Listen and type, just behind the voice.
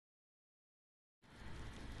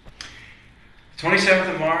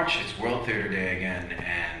27th of March, it's World Theater Day again,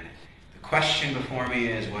 and the question before me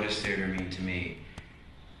is, what does theater mean to me?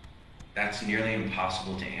 That's nearly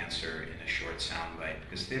impossible to answer in a short soundbite,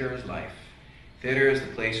 because theater is life. Theater is the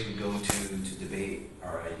place we go to debate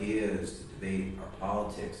our ideas, to debate our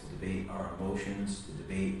politics, to debate our emotions, to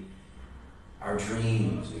debate our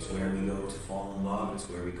dreams. It's where we go to fall in love, it's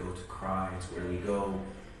where we go to cry, it's where we go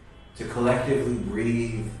to collectively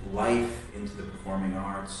breathe life into the performing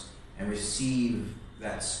arts and receive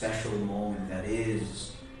that special moment that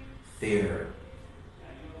is theater.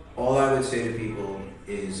 All I would say to people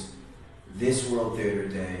is, this World Theater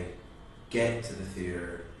Day, get to the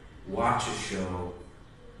theater, watch a show,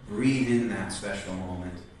 breathe in that special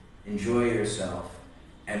moment, enjoy yourself,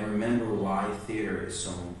 and remember why theater is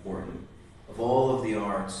so important. Of all of the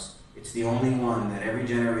arts, it's the only one that every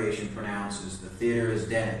generation pronounces the theater is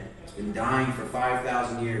dead. It's been dying for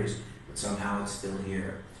 5,000 years, but somehow it's still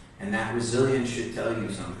here. And that resilience should tell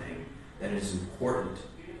you something, that it is important,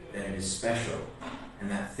 that it is special,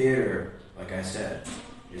 and that theater, like I said,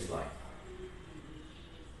 is life.